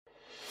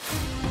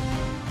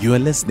You are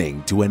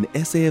listening to an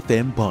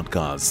SAFM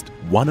podcast,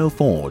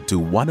 104 to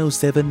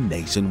 107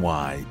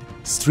 nationwide.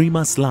 Stream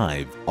us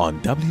live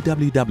on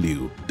www.safm.co.za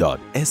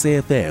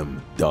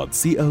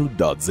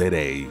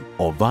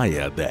or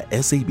via the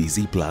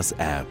SABC Plus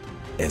app.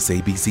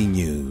 SABC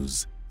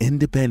News,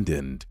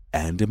 independent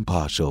and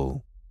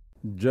impartial.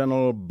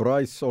 General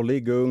Brice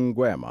Oligui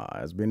Nguema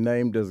has been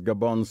named as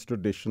Gabon's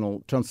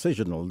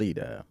transitional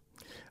leader.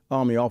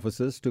 Army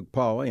officers took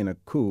power in a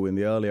coup in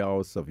the early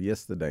hours of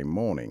yesterday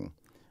morning.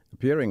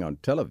 Appearing on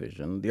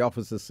television, the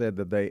officers said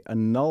that they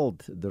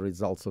annulled the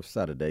results of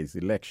Saturday's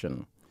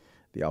election.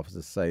 The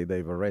officers say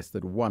they've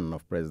arrested one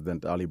of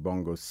President Ali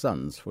Bongo's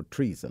sons for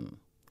treason,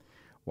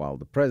 while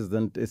the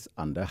president is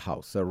under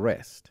house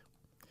arrest.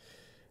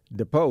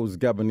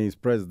 Deposed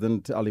Gabonese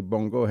President Ali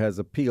Bongo has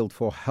appealed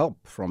for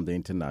help from the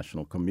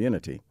international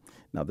community.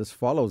 Now, this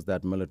follows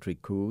that military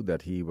coup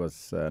that he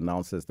was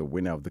announced as the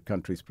winner of the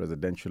country's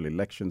presidential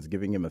elections,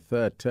 giving him a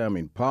third term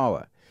in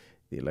power.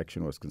 The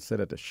election was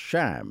considered a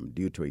sham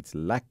due to its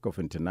lack of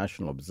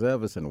international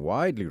observers and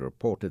widely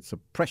reported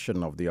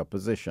suppression of the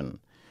opposition.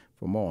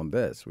 For more on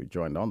this, we're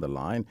joined on the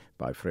line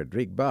by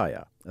Frederique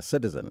Baya, a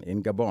citizen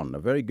in Gabon. A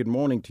very good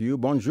morning to you.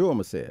 Bonjour,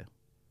 monsieur.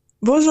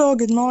 Bonjour,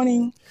 good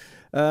morning.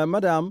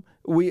 Madame,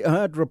 we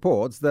heard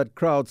reports that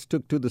crowds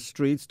took to the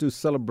streets to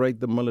celebrate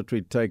the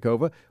military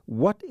takeover.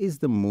 What is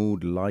the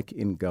mood like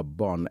in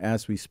Gabon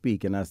as we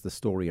speak and as the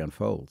story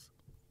unfolds?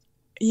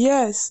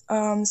 Yes,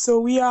 so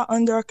we are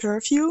under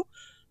curfew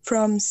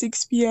from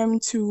 6 p.m.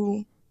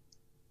 to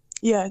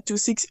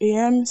 6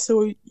 a.m.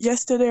 So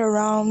yesterday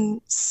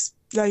around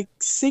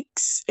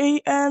 6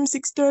 a.m.,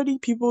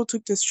 6:30, people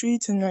took the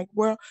streets and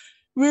were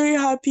really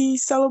happy,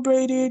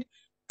 celebrated,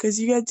 because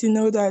you get to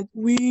know that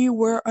we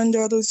were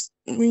under the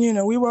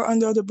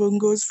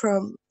Bongos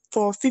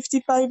for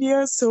 55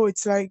 years. So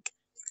it's like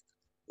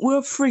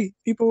we're free.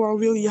 People were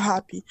really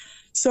happy.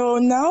 So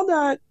now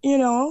that,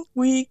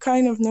 we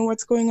kind of know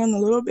what's going on a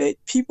little bit,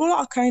 people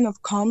are kind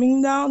of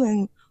calming down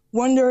and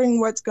wondering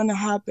what's going to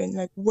happen,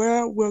 like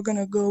where we're going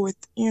to go with,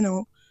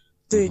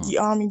 the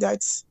army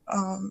that's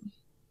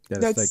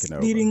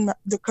leading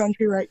the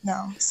country right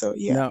now. So,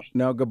 yeah.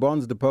 Now,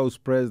 Gabon's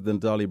deposed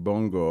President Ali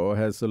Bongo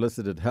has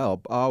solicited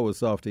help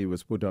hours after he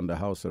was put under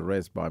house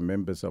arrest by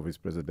members of his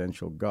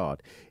presidential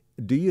guard.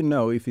 Do you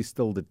know if he's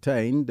still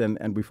detained?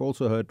 And we've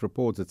also heard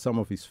reports that some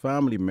of his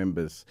family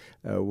members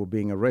were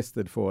being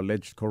arrested for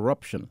alleged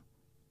corruption.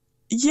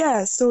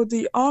 Yeah, so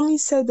the army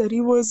said that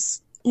he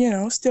was,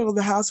 still at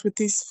the house with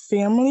his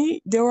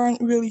family. They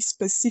weren't really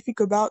specific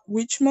about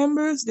which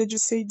members. They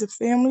just said the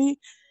family.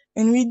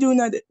 And we do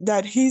know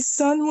that his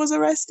son was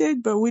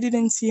arrested, but we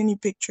didn't see any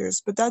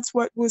pictures. But that's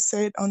what was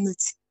said on the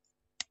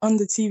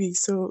TV.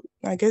 So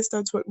I guess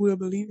that's what we're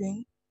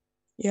believing.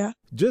 Yeah.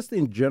 Just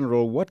in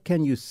general, what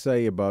can you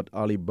say about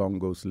Ali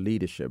Bongo's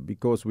leadership?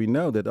 Because we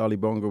know that Ali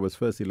Bongo was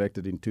first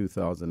elected in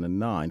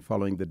 2009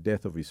 following the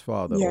death of his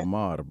father,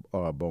 Omar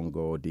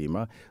Bongo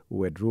Odima,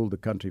 who had ruled the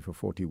country for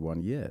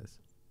 41 years.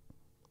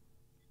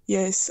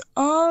 Yes.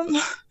 I'm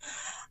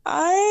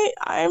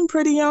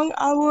pretty young.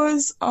 I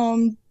was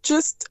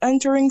just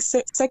entering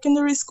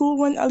secondary school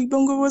when Ali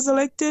Bongo was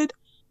elected.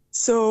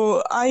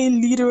 So I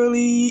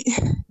literally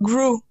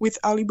grew with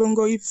Ali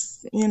Bongo, if,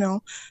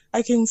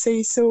 I can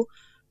say so.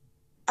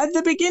 At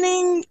the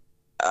beginning,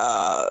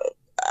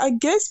 I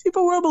guess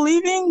people were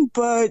believing,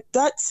 but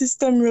that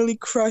system really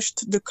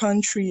crushed the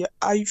country.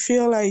 I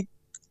feel like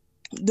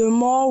the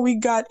more we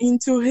got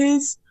into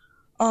his,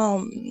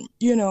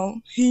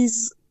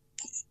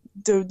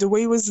 the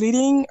way he was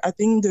leading, I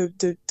think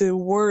the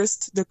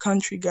worse the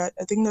country got.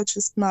 I think that's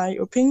just my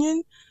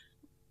opinion.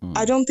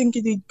 I don't think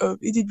he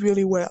did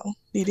really well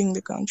leading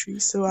the country.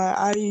 So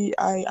I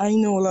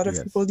know a lot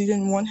of people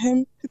didn't want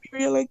him to be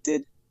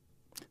reelected.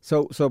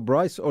 So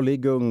Brice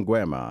Oligui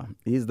Nguema,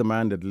 he's the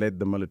man that led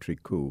the military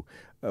coup.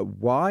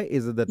 Why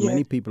is it that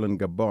many people in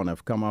Gabon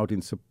have come out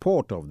in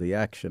support of the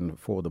action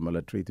for the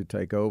military to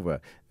take over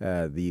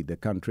the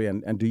country?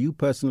 And do you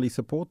personally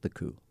support the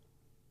coup?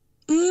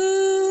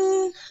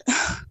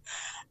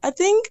 I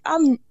think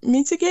I'm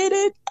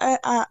mitigated.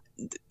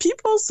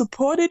 People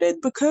supported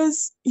it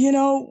because,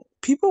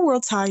 people were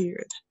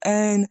tired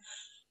and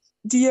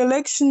the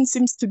election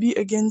seems to be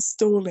again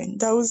stolen.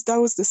 That was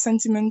the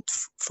sentiment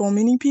for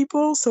many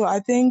people. So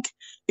I think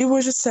it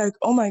was just like,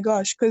 oh my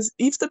gosh, because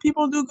if the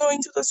people do go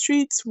into the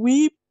streets,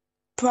 we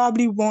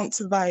probably won't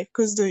survive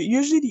because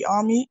usually the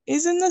army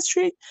is in the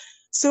street.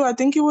 So I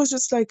think it was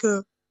just like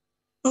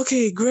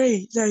okay,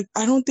 great. Like,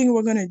 I don't think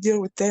we're going to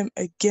deal with them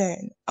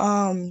again.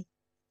 Am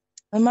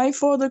I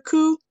for the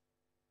coup?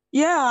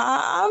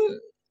 Yeah,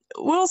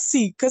 we'll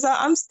see, because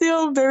I'm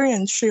still very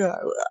unsure.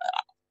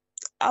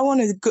 I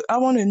want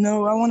to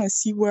know, I want to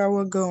see where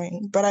we're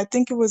going. But I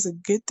think it was a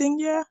good thing,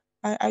 yeah.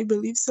 I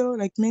believe so,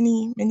 like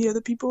many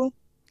other people.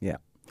 Yeah.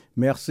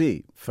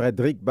 Merci.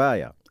 Frederique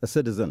Baya, a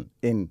citizen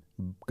in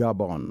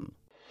Gabon.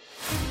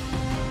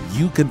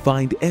 You can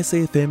find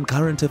SAFM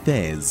Current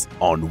Affairs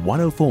on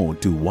 104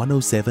 to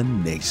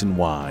 107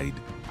 nationwide.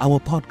 Our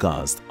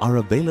podcasts are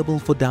available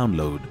for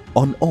download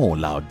on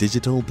all our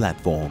digital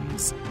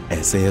platforms.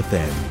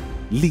 SAFM,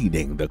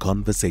 leading the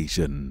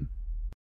conversation.